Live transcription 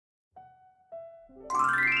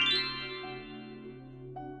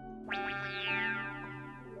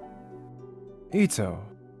Itto,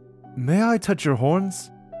 may I touch your horns?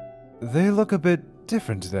 They look a bit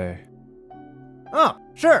different today. Oh,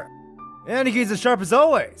 sure. And he keeps as sharp as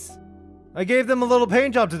always. I gave them a little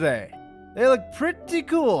paint job today. They look pretty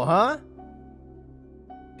cool, huh?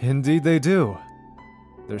 Indeed they do.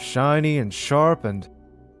 They're shiny and sharp and...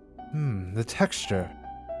 the texture.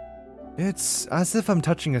 It's as if I'm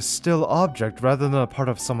touching a still object rather than a part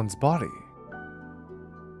of someone's body.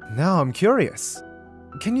 Now I'm curious.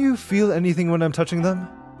 Can you feel anything when I'm touching them?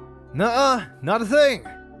 Nuh-uh, not a thing.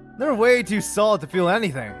 They're way too solid to feel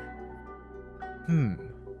anything.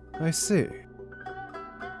 I see.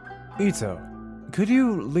 Itto, could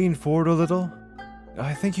you lean forward a little?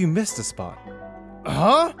 I think you missed a spot.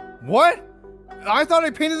 Huh? What? I thought I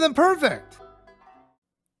painted them perfect.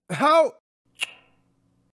 How?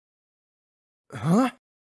 Huh?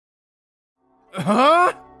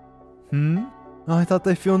 I thought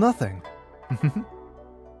they feel nothing.